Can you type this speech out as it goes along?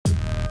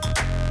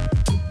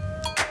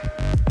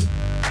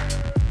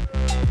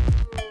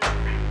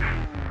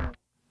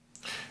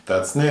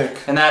That's Nick.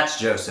 And that's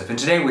Joseph. And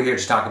today we're here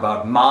to talk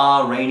about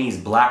Ma Rainey's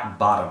Black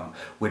Bottom,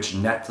 which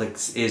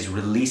Netflix is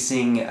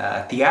releasing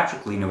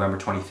theatrically November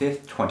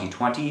 25th,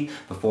 2020,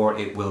 before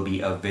it will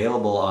be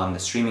available on the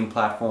streaming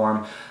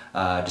platform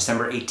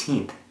December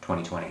 18th,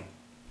 2020.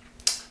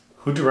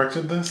 Who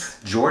directed this?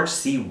 George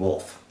C.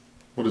 Wolfe.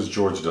 What has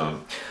George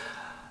done?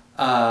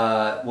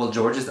 Well,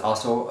 George is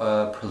also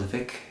a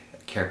prolific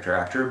character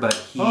actor, but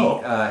he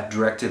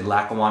directed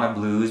Lackawanna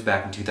Blues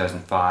back in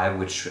 2005,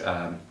 which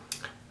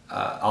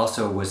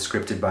also was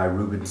scripted by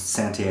Ruben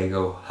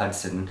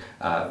Santiago-Hudson,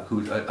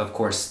 who, of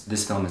course,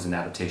 this film is an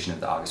adaptation of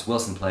the August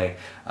Wilson play,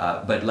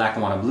 but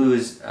Lackawanna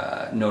Blues,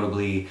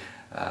 notably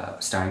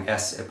starring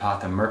S.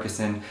 Epatha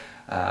Murkison,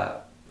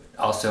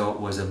 also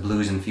was a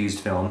blues-infused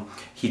film.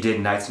 He did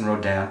Nights in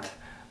Rodanthe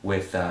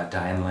with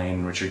Diane Lane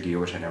and Richard Gere,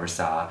 which I never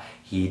saw.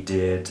 He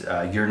did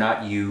You're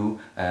Not You,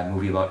 a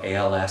movie about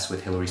ALS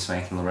with Hilary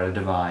Swank and Loretta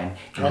Devine.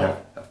 And then,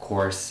 of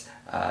course,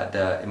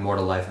 The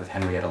Immortal Life of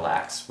Henrietta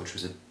Lacks, which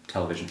was a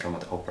television film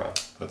with Oprah.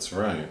 That's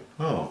right.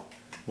 Oh,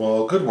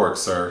 well, good work,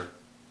 sir.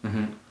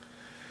 Mm-hmm.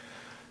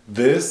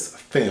 This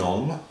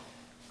film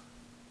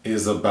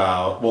is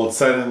about, well, it's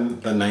set in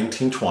the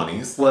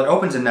 1920s. Well, it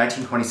opens in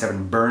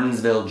 1927,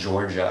 Burnsville,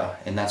 Georgia,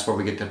 and that's where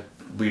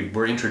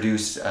we're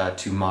introduced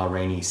to Ma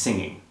Rainey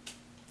singing,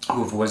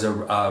 who was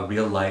a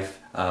real-life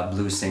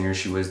blues singer.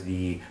 She was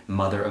the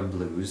mother of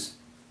blues.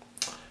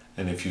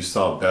 And if you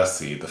saw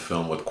Bessie, the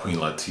film with Queen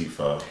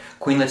Latifah.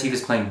 Queen Latifah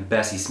is playing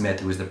Bessie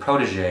Smith, who was the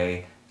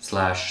protege /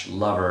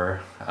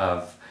 lover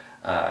of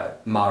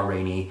Ma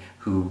Rainey,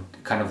 who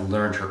kind of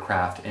learned her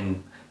craft.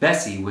 And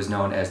Bessie was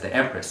known as the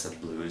Empress of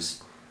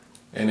Blues.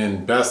 And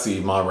in Bessie,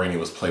 Ma Rainey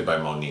was played by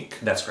Monique.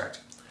 That's correct.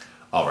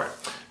 All right.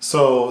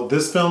 So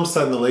this film's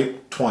set in the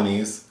late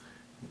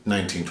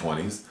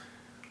 1920s.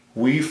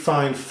 We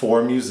find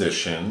 4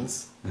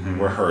 musicians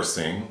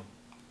rehearsing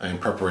in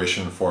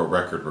preparation for a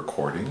record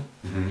recording.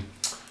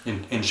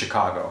 In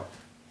Chicago.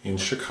 In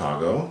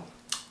Chicago.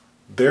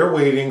 They're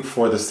waiting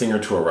for the singer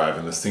to arrive,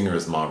 and the singer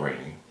is Ma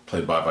Rainey,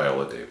 played by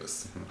Viola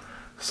Davis.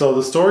 So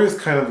the story is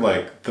kind of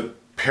like the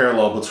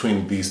parallel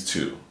between these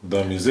two,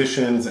 the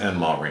musicians and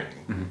Ma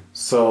Rainey.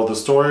 So the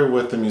story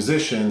with the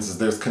musicians is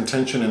there's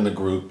contention in the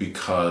group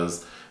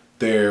because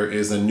there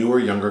is a newer,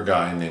 younger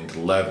guy named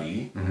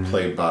Levee,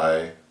 played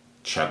by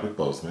Chadwick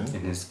Boseman.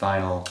 In his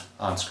final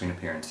on-screen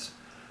appearance.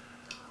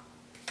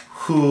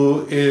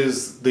 Who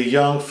is the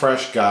young,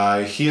 fresh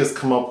guy. He has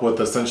come up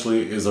with,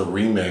 essentially, is a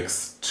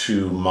remix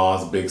to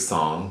Ma's big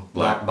song,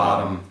 Black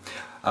Bottom.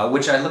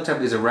 Which I looked up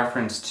is a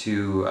reference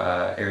to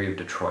area of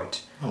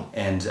Detroit.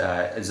 And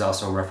is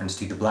also a reference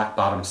to the Black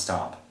Bottom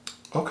Stomp.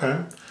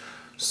 Okay.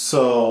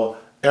 So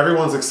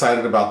everyone's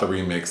excited about the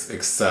remix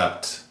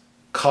except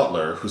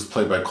Cutler, who's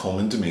played by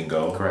Colman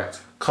Domingo. Correct.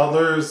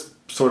 Cutler's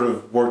sort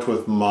of worked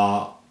with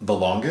Ma the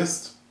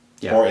longest,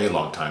 or a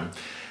long time.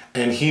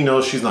 And he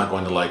knows she's not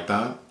going to like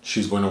that.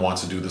 She's going to want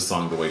to do the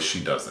song the way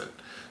she does it.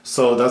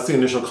 So that's the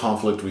initial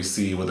conflict we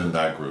see within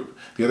that group.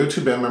 The other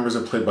 2 band members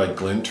are played by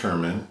Glynn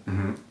Turman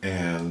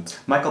and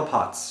Michael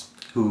Potts,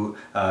 who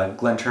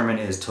Glynn Turman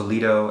is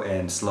Toledo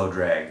and Slow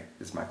Drag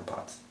is Michael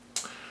Potts.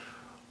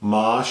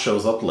 Ma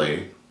shows up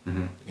late,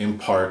 in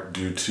part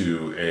due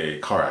to a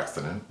car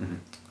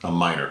accident, a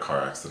minor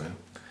car accident.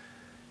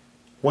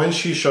 When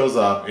she shows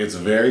up, it's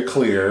very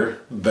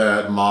clear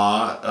that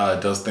Ma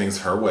does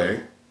things her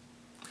way.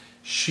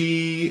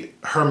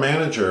 Her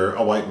manager,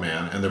 a white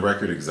man, and the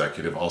record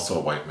executive, also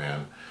a white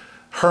man.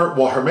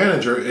 Her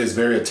manager is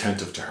very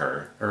attentive to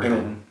her.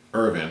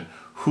 Irvin,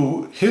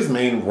 who his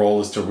main role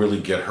is to really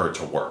get her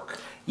to work.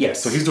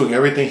 Yes. So he's doing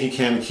everything he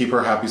can to keep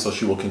her happy so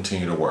she will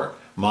continue to work.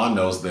 Ma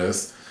knows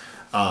this.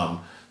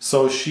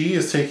 So she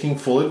is taking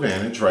full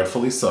advantage,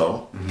 rightfully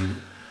so.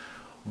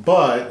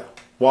 But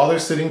while they're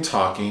sitting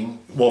talking,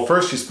 well,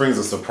 first she springs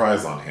a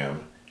surprise on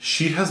him.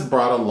 She has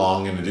brought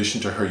along, in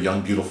addition to her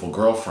young, beautiful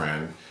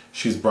girlfriend,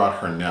 she's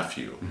brought her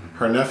nephew.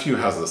 Her nephew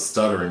has a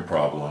stuttering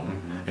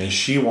problem, and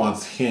she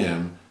wants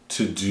him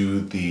to do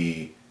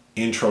the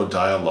intro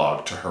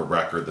dialogue to her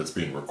record that's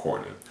being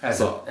recorded.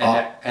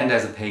 And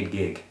as a paid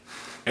gig.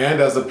 And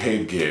as a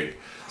paid gig.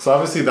 So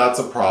obviously that's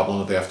a problem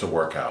that they have to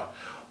work out.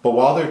 But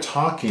while they're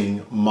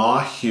talking, Ma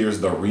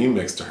hears the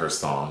remix to her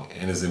song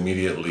and is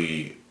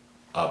immediately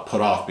put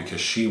off because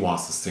she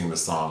wants to sing the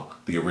song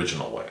the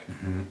original way.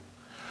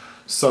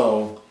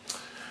 So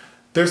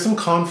there's some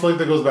conflict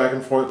that goes back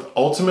and forth.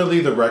 Ultimately,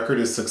 the record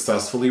is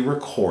successfully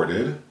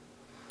recorded.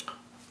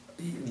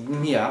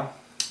 Yeah.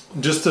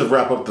 Just to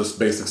wrap up this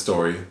basic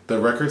story, the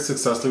record's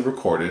successfully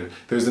recorded.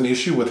 There's an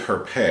issue with her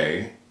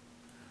pay,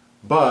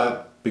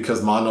 but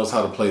because Ma knows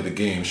how to play the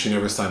game, she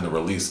never signed the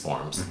release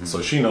forms.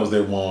 So she knows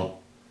they won't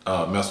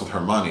mess with her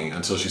money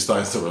until she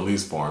signs the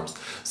release forms.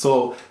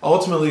 So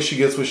ultimately, she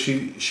gets what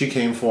she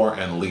came for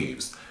and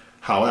leaves.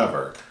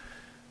 However,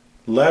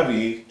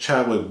 Levee,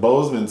 Chadwick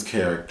Boseman's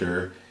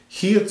character,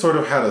 he had sort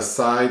of had a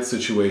side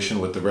situation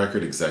with the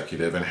record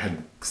executive and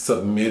had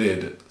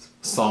submitted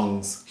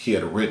songs he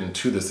had written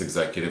to this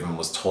executive and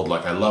was told,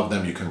 like, I love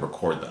them, you can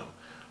record them.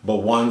 But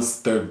once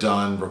they're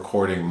done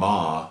recording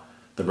Ma,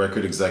 the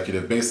record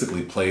executive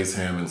basically plays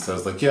him and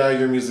says like, yeah,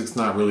 your music's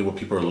not really what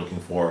people are looking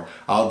for.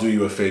 I'll do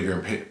you a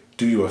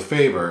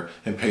favor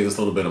and pay this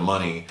little bit of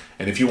money.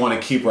 And if you want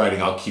to keep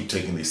writing, I'll keep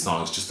taking these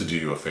songs just to do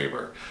you a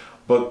favor.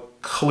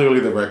 But clearly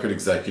the record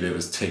executive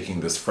is taking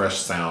this fresh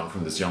sound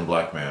from this young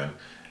black man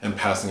and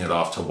passing it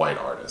off to white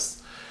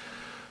artists.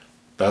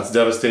 That's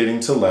devastating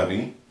to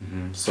Levee.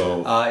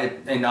 So,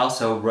 and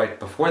also right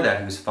before that,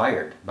 he was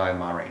fired by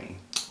Ma Rainey.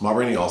 Ma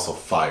Rainey also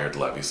fired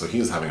Levee, so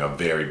he's having a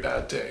very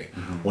bad day.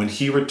 When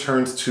he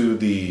returns to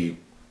the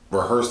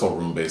rehearsal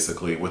room,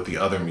 basically, with the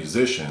other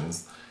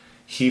musicians,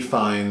 he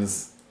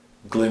finds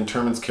Glynn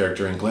Turman's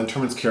character, and Glynn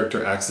Turman's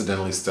character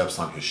accidentally steps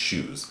on his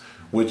shoes,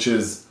 which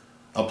is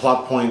a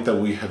plot point that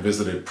we had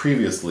visited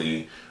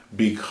previously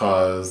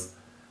because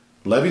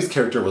Levee's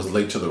character was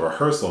late to the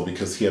rehearsal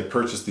because he had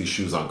purchased these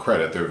shoes on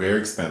credit. They're very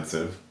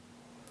expensive.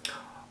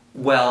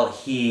 Well,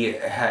 he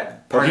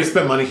had... Or he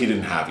spent money he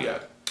didn't have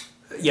yet.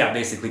 Yeah,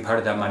 basically part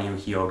of that money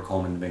he owed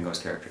Colman Domingo's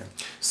character.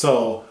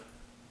 So,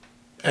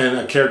 and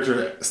a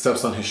character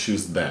steps on his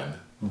shoes then.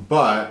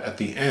 But at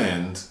the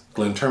end,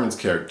 Glynn Turman's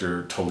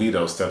character,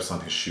 Toledo, steps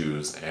on his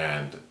shoes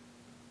and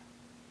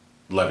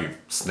Levee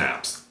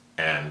snaps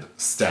and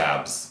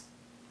stabs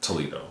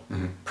Toledo,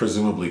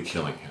 presumably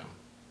killing him.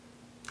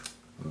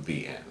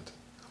 The end.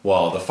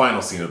 Well, the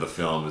final scene of the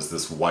film is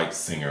this white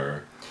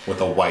singer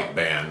with a white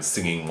band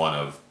singing one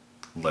of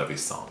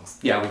Levee's songs.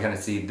 Yeah, we kind of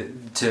see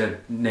to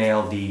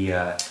nail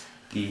the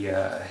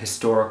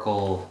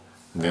historical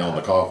nail in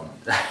the coffin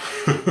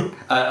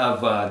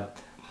of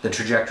the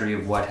trajectory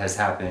of what has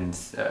happened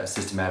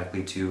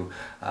systematically to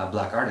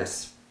black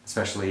artists,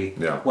 especially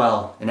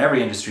well in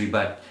every industry,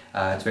 but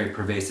it's very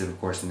pervasive, of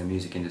course, in the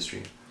music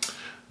industry.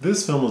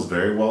 This film was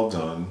very well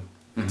done.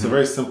 It's a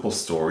very simple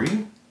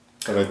story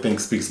that I think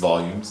speaks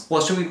volumes.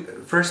 Well, should we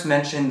first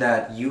mention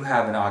that you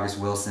have an August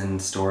Wilson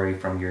story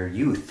from your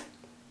youth?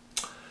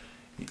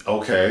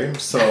 Okay,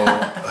 so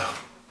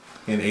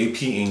in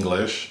AP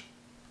English,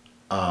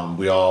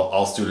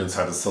 all students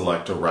had to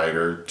select a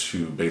writer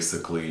to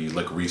basically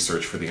like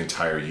research for the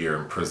entire year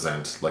and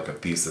present like a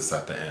thesis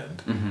at the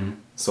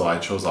end. So I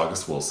chose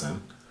August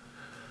Wilson.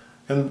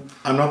 And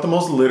I'm not the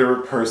most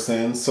literate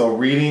person, so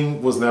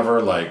reading was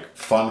never like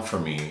fun for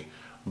me,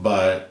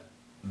 but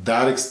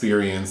that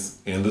experience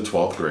in the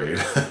 12th grade,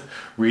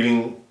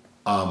 reading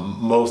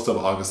most of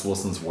August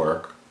Wilson's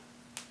work,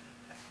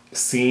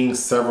 seeing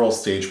several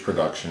stage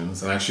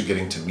productions, and actually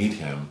getting to meet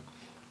him,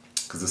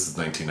 because this is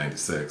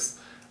 1996,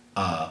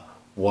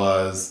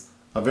 was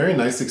a very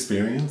nice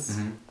experience.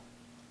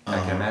 I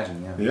can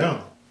imagine, yeah.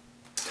 Yeah.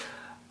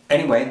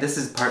 Anyway, this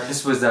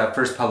was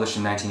first published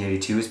in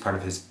 1982 as part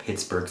of his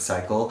Pittsburgh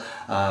cycle.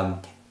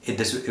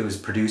 It was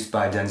produced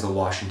by Denzel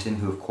Washington,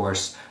 who of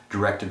course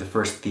directed the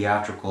first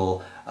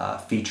theatrical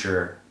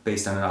feature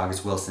based on an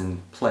August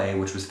Wilson play,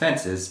 which was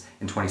Fences,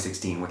 in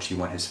 2016, which he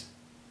won his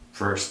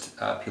first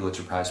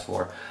Pulitzer Prize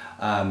for.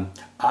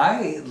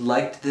 I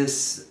liked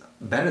this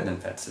better than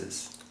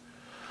Fences.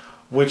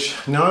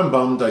 Which, now I'm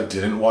bummed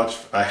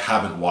I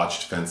haven't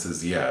watched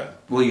Fences yet.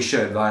 Well, you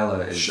should.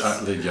 Viola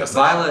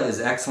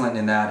is excellent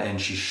in that, and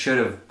she should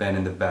have been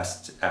in the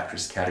Best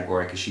Actress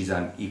category because she's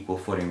on equal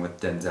footing with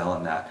Denzel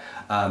in that.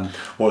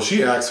 Well,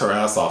 she acts her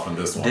ass off in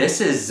this one. This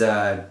is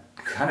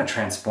kind of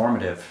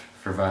transformative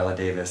for Viola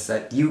Davis.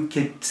 You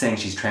keep saying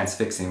she's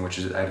transfixing, which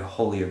I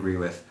wholly agree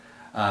with.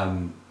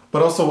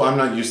 But also, I'm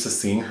not used to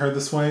seeing her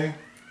this way.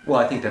 Well,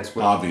 I think that's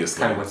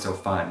obviously kind of what's so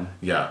fun.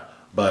 Yeah.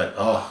 But,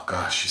 oh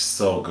gosh, she's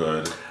so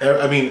good.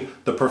 I mean,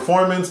 the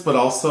performance, but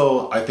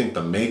also I think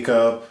the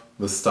makeup,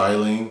 the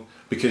styling,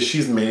 because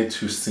she's made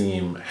to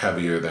seem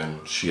heavier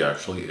than she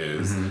actually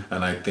is.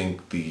 And I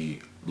think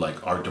the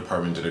art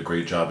department did a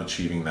great job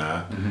achieving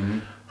that.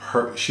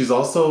 Her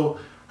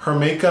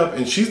makeup,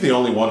 and she's the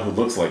only one who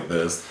looks like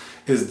this,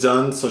 is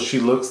done so she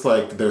looks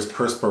like there's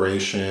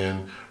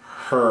perspiration.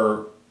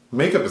 Her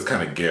makeup is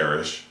kind of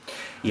garish.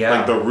 Yeah.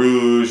 Like the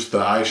rouge, the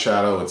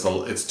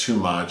eyeshadow, it's too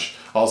much.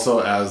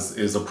 Also, as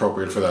is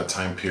appropriate for that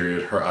time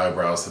period, her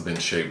eyebrows have been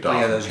shaved off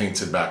and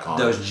painted back on.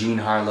 Those Jean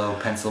Harlow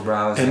pencil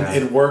brows. And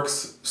it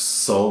works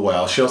so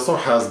well. She also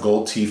has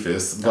gold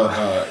teethis,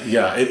 but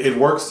it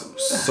works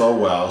so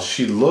well.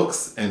 She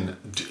looks, and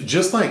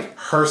just like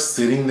her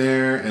sitting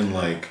there and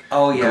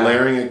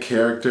glaring at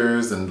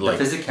characters, and like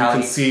physicality, you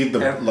can see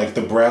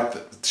the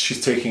breath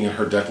she's taking in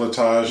her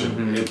décolletage,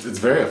 and it's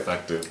very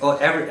effective. Well,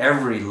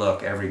 every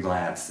look, every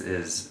glance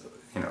is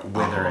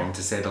withering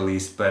to say the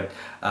least. But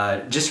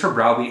just her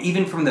browbeat,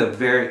 even from the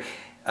very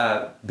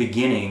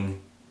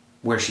beginning,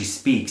 where she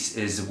speaks,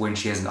 is when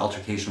she has an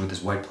altercation with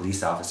this white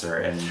police officer,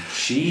 and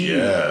she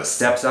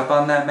steps up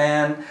on that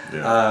man.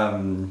 Yeah.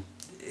 And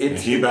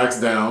he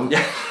backs down.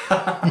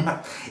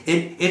 Yeah.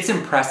 It's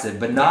impressive,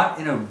 but not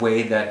in a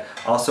way that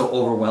also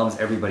overwhelms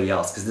everybody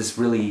else, because this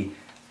really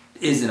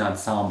is an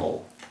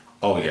ensemble.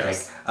 Oh,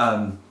 yes.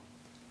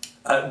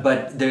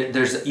 But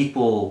there's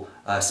equal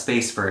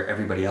space for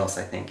everybody else,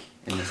 I think,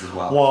 in this as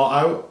well.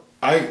 Well,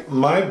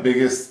 my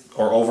biggest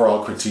or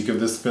overall critique of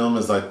this film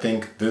is I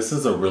think this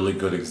is a really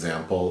good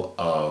example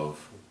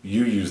of,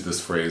 you use this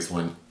phrase,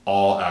 when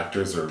all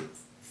actors are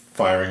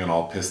firing on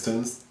all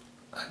pistons.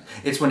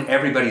 It's when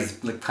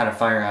everybody's like, kind of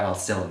firing on all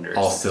cylinders.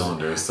 All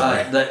cylinders,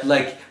 sorry.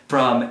 Like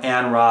from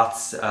Anne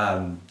Roth's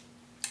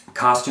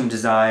costume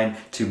design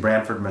to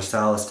Branford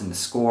Marsalis in the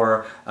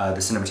score, the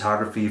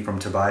cinematography from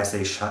Tobias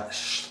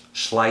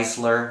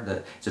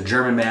Schliessler. It's a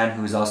German man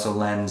who's also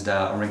lensed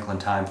A Wrinkle in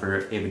Time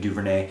for Ava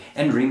DuVernay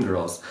and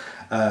Dreamgirls.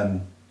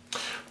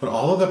 But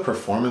all of the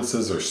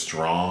performances are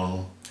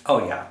strong.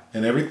 Oh yeah.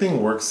 And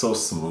everything works so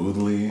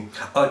smoothly.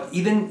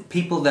 Even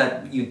people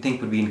that you'd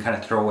think would be in kind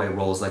of throwaway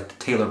roles, like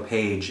Taylour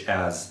Paige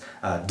as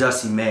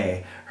Dussie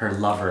May, her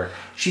lover.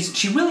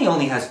 She really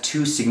only has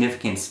two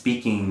significant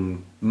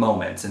speaking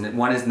moments, and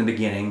one is in the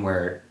beginning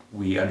where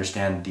we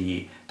understand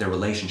their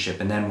relationship,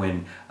 and then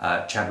when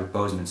Chadwick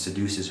Boseman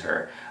seduces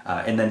her,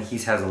 and then he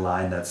has a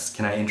line that's,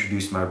 "Can I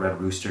introduce my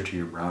red rooster to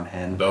your brown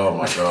hen?" Oh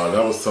my god,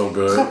 that was so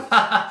good.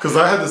 Because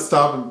I had to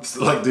stop and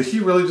like, did he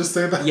really just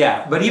say that?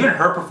 Yeah, but even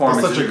her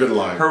performance, that's such a good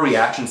line. Her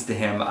reactions to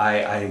him,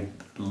 I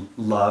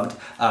loved.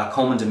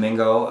 Colman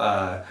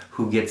Domingo,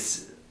 who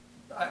gets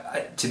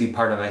to be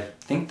part of, I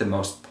think, the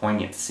most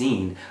poignant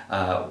scene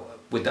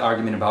with the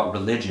argument about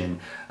religion,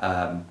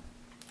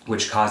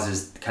 which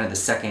causes kind of the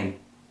second.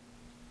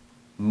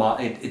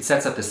 It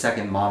sets up the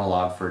second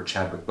monologue for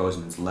Chadwick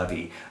Boseman's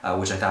Levee,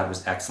 which I thought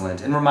was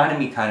excellent and reminded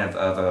me kind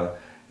of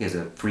he has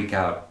a freak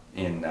out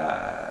in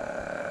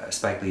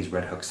Spike Lee's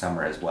Red Hook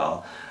Summer as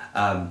well.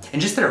 And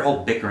just their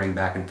whole bickering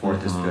back and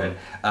forth is good.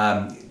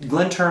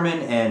 Glynn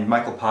Turman and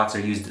Michael Potts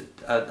are used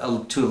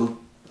to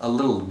a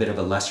little bit of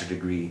a lesser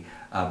degree,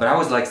 but I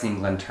always like seeing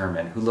Glynn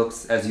Turman, who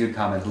looks, as you'd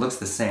comment, looks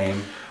the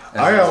same.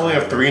 I only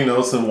have 3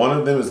 notes, and one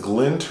of them is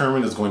Glynn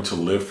Turman is going to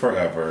live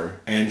forever,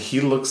 and he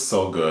looks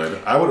so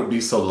good. I would be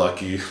so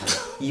lucky.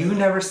 You've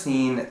never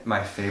seen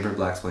my favorite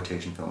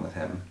blaxploitation film with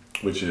him,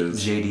 which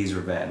is JD's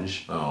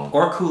Revenge,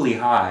 or Cooley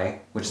High,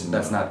 which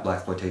that's not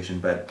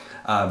blaxploitation, but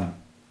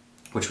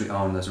which we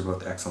own. Those are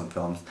both excellent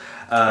films.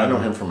 I know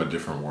him from a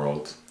different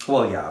world.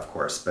 Well, yeah, of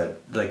course,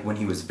 but like when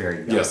he was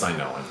very young. Yes, I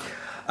know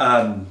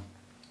him.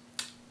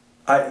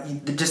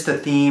 Just the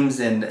themes,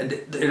 and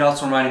it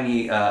also reminded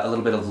me a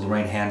little bit of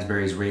Lorraine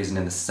Hansberry's Raisin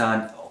in the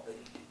Sun,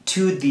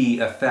 to the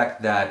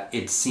effect that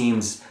it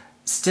seems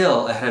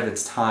still ahead of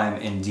its time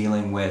in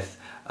dealing with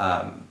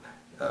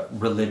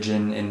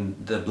religion in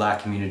the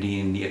black community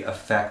and the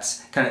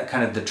effects,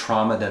 kind of the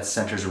trauma that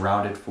centers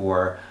around it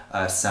for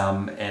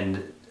some,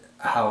 and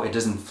how it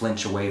doesn't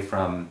flinch away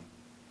from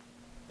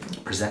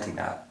presenting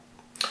that.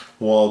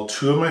 Well,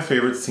 2 of my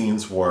favorite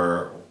scenes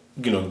were,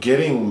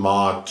 getting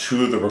Ma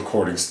to the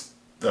recording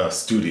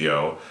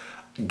studio,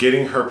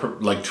 getting her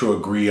like to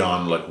agree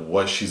on like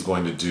what she's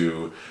going to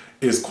do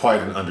is quite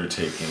an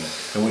undertaking.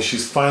 And when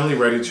she's finally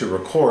ready to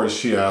record,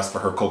 she asks for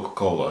her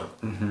Coca-Cola.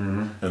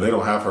 And they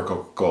don't have her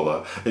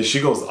Coca-Cola. And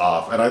she goes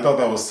off. And I thought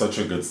that was such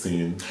a good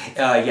scene.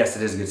 Yes,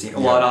 it is a good scene. Yeah.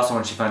 Well, and also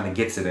when she finally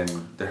gets it and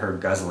her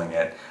guzzling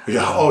it.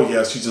 Yeah, oh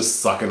yeah, she's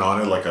just sucking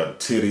on it like a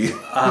titty.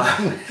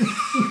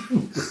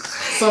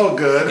 So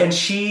good. And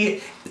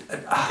she,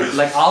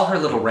 like all her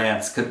little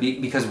rants could be,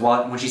 because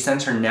when she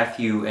sends her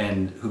nephew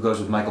and who goes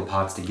with Michael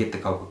Potts to get the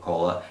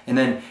Coca-Cola, and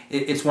then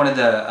it's one of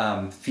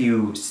the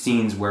few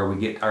scenes where we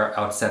get our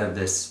outset of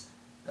this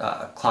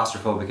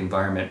claustrophobic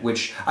environment,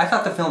 which I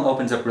thought the film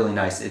opens up really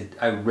nice.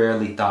 I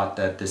rarely thought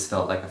that this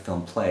felt like a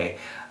film play,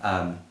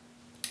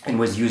 and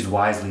was used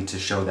wisely to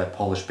show that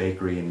Polish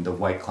bakery and the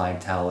white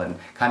clientele and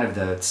kind of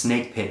the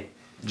snake pit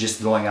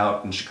just going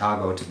out in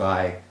Chicago to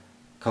buy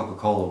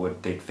Coca-Cola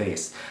what they'd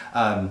face.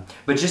 But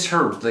just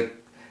her, like,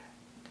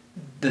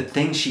 the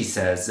things she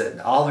says,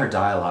 all her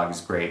dialogue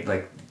is great.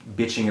 Like,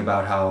 bitching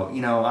about how,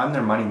 I'm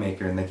their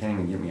moneymaker and they can't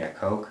even give me a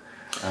Coke.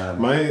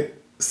 My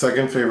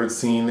second favorite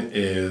scene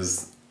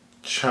is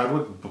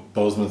Chadwick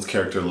Boseman's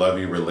character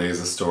Levee relays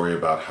a story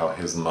about how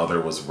his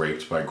mother was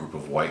raped by a group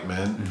of white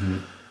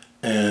men.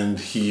 And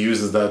he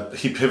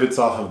pivots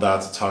off of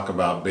that to talk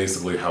about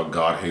basically how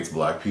God hates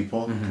black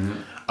people.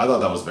 I thought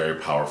that was very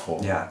powerful.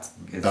 Yeah,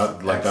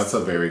 that's a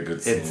very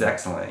good scene. It's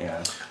excellent.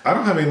 Yeah. I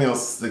don't have anything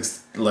else to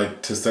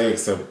say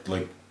except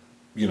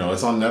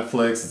it's on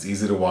Netflix. It's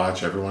easy to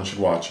watch. Everyone should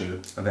watch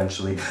it.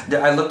 Eventually,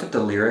 I looked at the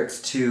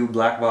lyrics to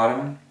Black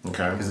Bottom.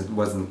 Okay. Because it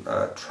wasn't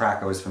a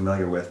track I was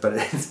familiar with, but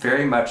it's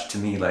very much to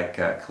me like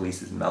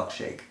Khaleesi's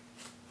Milkshake.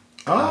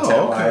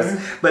 Oh, okay.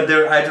 But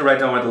I had to write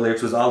down what the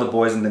lyrics was. All the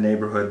boys in the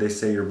neighborhood, they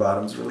say your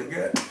bottom's really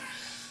good.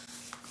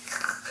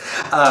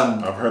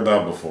 I've heard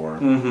that before.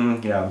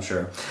 Yeah, I'm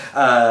sure.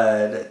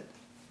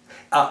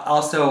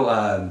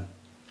 Also,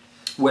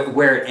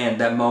 where it ends,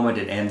 that moment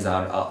it ends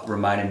on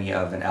reminded me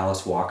of an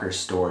Alice Walker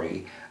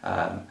story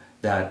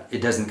that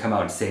it doesn't come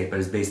out and say it, but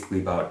it's basically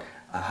about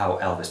how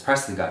Elvis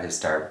Presley got his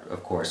start,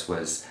 of course,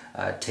 was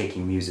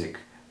taking music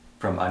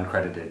from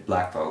uncredited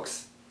black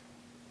folks.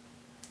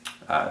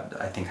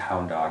 I think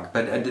Hound Dog,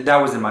 but that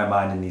was in my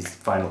mind in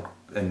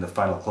the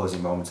final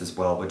closing moments as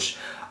well, which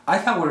I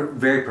thought were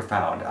very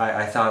profound.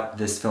 I thought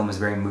this film was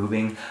very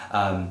moving.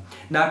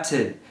 Not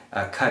to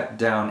cut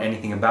down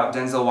anything about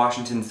Denzel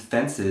Washington's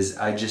fences,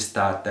 I just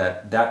thought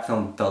that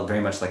film felt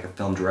very much like a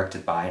film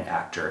directed by an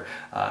actor,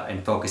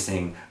 and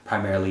focusing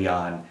primarily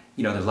on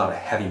there's a lot of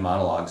heavy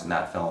monologues in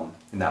that film,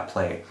 in that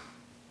play.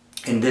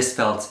 And this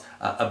felt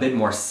a bit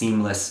more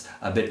seamless,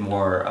 a bit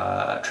more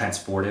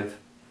transportive.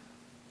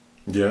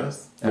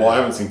 Yes. Well, I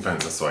haven't seen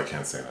Fences, so I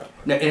can't say that.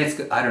 No, and it's,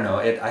 I don't know,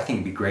 I think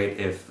it'd be great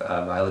if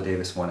Viola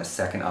Davis won a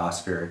second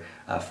Oscar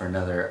for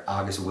another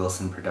August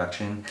Wilson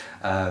production.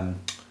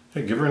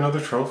 Hey, give her another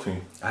trophy.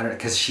 I don't know,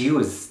 because she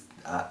was,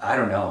 I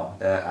don't know,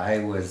 I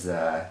was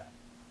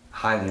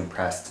highly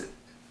impressed.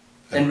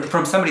 And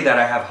from somebody that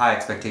I have high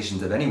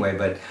expectations of anyway,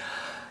 but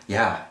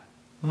yeah.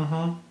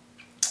 Mm-hmm.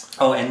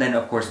 Oh, and then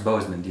of course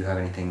Boseman, do you have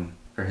anything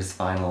for his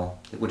final,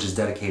 which is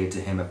dedicated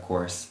to him, of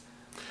course?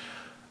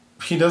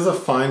 He does a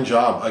fine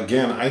job.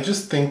 Again, I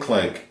just think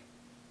like,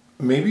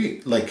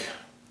 maybe like,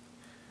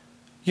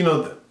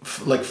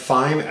 like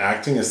fine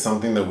acting is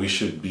something that we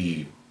should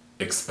be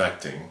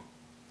expecting.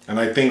 And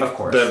I think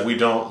that we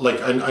don't,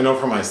 like, I know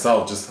for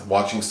myself, just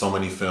watching so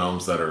many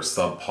films that are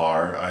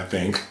subpar, I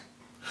think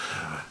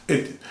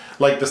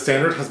like the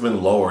standard has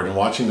been lowered, and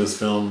watching this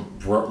film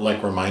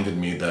like reminded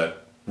me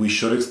that we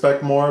should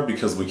expect more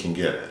because we can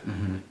get it.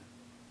 Mm-hmm.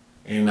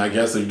 And I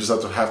guess you just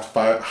have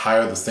to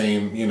hire the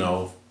same,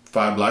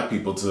 5 black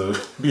people to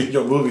be in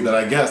your movie, that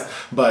I guess.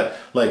 But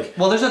like,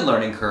 well, there's a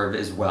learning curve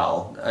as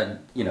well.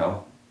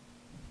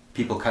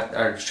 People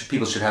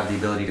should have the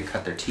ability to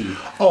cut their teeth.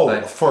 Oh,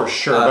 but, for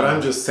sure. But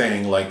I'm just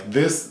saying, like,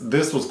 this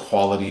was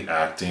quality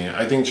acting.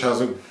 I think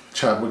Chadwick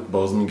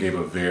Boseman gave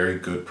a very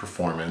good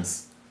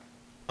performance.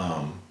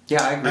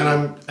 Yeah, I agree.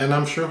 And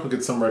I'm sure he'll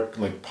get some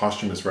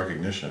posthumous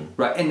recognition.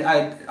 Right, and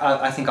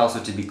I think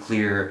also, to be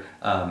clear,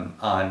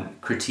 on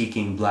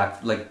critiquing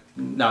black, like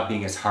not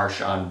being as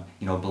harsh on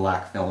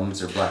black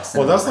films or black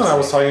cinema. Well, that's not. I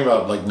was talking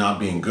about like not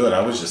being good.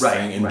 I was just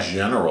saying in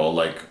general,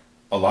 like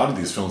a lot of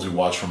these films we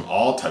watch from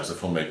all types of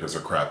filmmakers are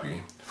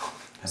crappy.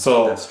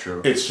 So that's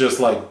true. It's just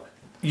like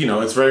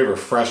it's very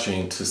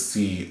refreshing to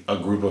see a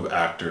group of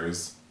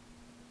actors,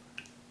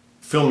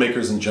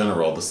 filmmakers in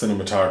general, the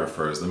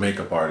cinematographers, the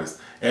makeup artists,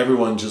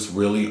 everyone just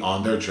really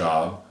on their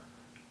job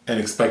and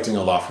expecting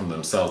a lot from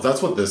themselves.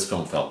 That's what this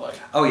film felt like.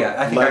 Oh yeah,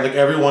 I think like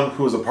everyone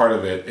who was a part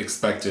of it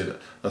expected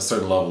a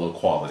certain level of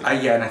quality.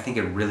 Yeah, and I think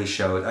it really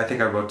showed. I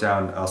think I wrote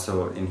down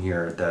also in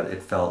here that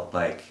it felt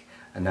like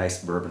a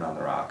nice bourbon on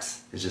the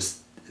rocks. It's just,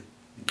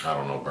 I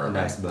don't know, bourbon.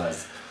 A nice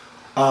buzz.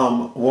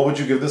 What would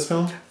you give this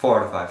film? 4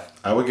 out of 5.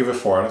 I would give it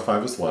 4 out of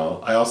 5 as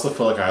well. I also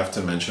feel like I have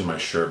to mention my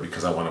shirt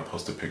because I want to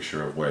post a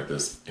picture of where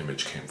this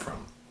image came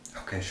from.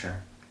 Okay,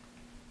 sure.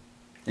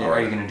 Yeah,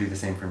 are you going to do the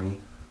same for me?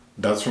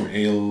 That's from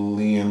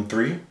Alien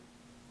 3?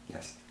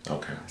 Yes.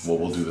 Okay. Well,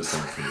 we'll do the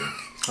same for you.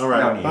 All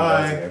right.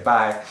 Bye.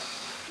 Bye.